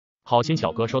好心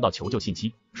小哥收到求救信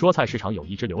息，说菜市场有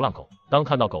一只流浪狗，当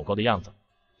看到狗狗的样子，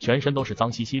全身都是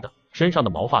脏兮兮的，身上的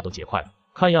毛发都结块了，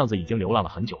看样子已经流浪了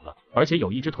很久了，而且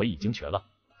有一只腿已经瘸了，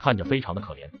看着非常的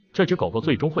可怜。这只狗狗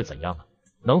最终会怎样呢？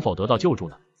能否得到救助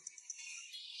呢？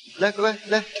来，乖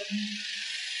乖，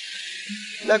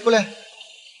来过来！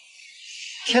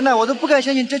天哪，我都不敢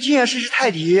相信这竟然是只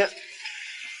泰迪！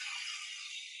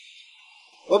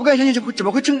我不敢相信怎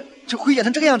么会演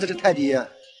成这个样子，这泰迪！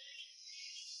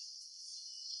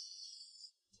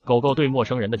狗狗对陌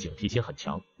生人的警惕心很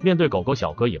强，面对狗狗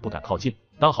小哥也不敢靠近。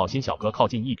当好心小哥靠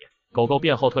近一点，狗狗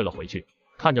便后退了回去。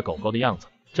看着狗狗的样子，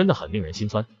真的很令人心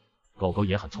酸。狗狗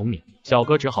也很聪明，小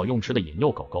哥只好用吃的引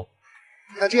诱狗狗。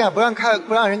他这样不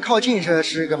让人靠近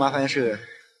是个麻烦事。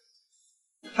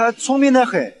他聪明得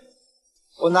很，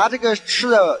我拿这个吃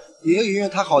的引诱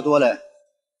他好多了，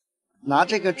拿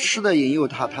这个吃的引诱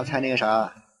他才那个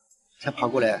啥，才跑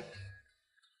过来。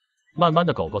慢慢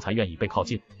的狗狗才愿意被靠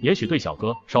近，也许对小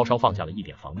哥稍稍放下了一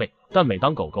点防备，但每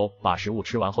当狗狗把食物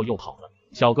吃完后又跑了，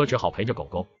小哥只好陪着狗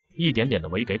狗，一点点的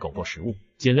喂给狗狗食物，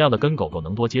尽量的跟狗狗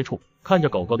能多接触。看着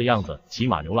狗狗的样子，起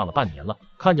码流浪了半年了，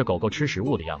看着狗狗吃食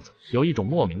物的样子，有一种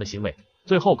莫名的欣慰。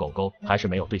最后狗狗还是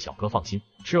没有对小哥放心，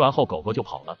吃完后狗狗就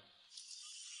跑了。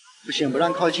不行，不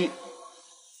让靠近，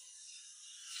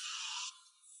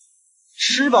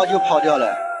吃饱就跑掉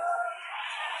了。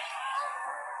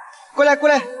过来，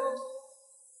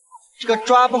这个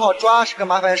抓不好抓是个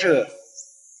麻烦事，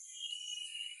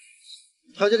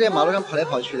他就在马路上跑来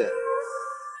跑去的。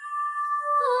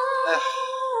哎呀，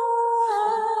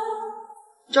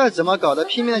这怎么搞的？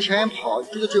拼命的前面跑，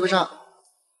追都追不上，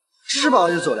吃饱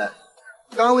就走了。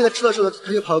刚刚为了吃的时候，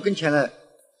他就跑到跟前了，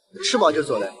吃饱就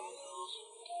走了。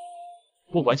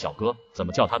不管小哥怎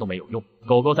么叫他都没有用，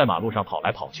狗狗在马路上跑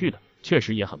来跑去的，确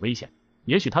实也很危险。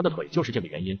也许他的腿就是这个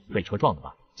原因被车撞的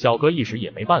吧。小哥一时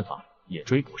也没办法，也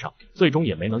追不上，最终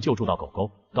也没能救助到狗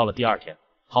狗。到了第二天，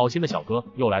好心的小哥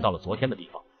又来到了昨天的地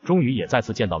方，终于也再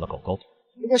次见到了狗狗。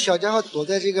那个小家伙躲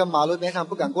在这个马路边上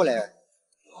不敢过来。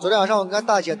昨天晚上我跟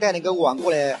大姐带那个网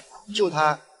过来救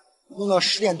他，弄到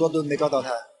10点多都没抓到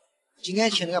他。今天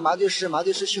请那个麻醉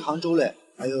师去杭州了。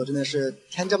哎呦，真的是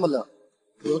天这么冷，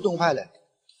我都冻坏了。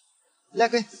来，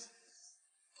给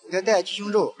他带鸡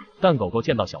胸肉。但狗狗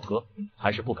见到小哥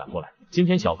还是不敢过来。今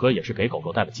天小哥也是给狗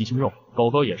狗带了鸡胸肉，狗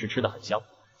狗也是吃的很香。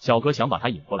小哥想把它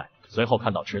引过来，随后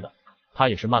看到吃的，它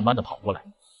也是慢慢的跑过来。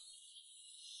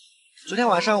昨天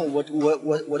晚上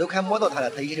我都快摸到它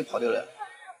了，它一下就跑掉了。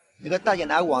那个大姐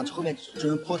拿网从后面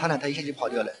准备扑它呢，它一下就跑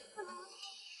掉了。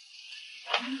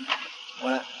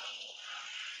完了，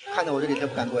看到我这里它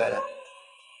不敢过来了。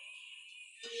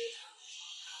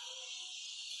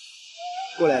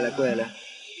过来了，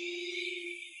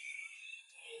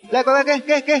来，乖，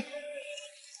给。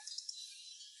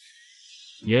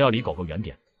也要离狗狗远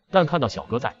点，但看到小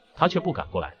哥在，他却不敢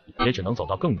过来，也只能走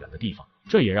到更远的地方。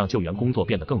这也让救援工作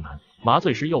变得更难。麻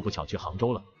醉师又不巧去杭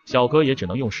州了，小哥也只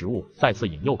能用食物再次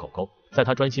引诱狗狗。在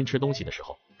他专心吃东西的时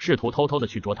候，试图偷偷的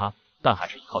去捉它，但还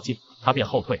是一靠近，他便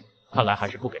后退，看来还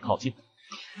是不给靠近。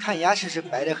看牙齿是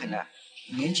白的很呢，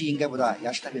年纪应该不大，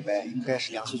牙齿特别白，应该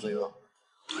是2岁左右。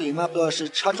腿嘛，不知道是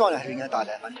车撞了还是人家打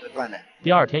的，把那个断了。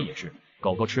第二天也是，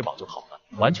狗狗吃饱就跑了，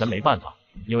完全没办法，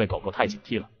因为狗狗太警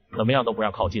惕了，怎么样都不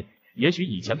让靠近。也许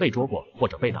以前被捉过或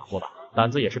者被打过吧，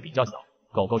胆子也是比较小。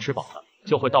狗狗吃饱了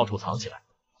就会到处藏起来。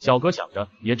小哥想着，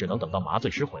也只能等到麻醉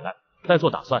师回来再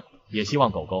做打算，也希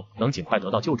望狗狗能尽快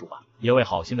得到救助吧，也为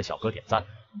好心的小哥点赞。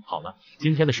好了，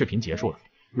今天的视频结束了。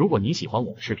如果你喜欢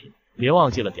我的视频，别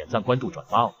忘记了点赞、关注、转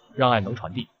发哦，让爱能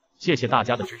传递。谢谢大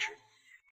家的支持。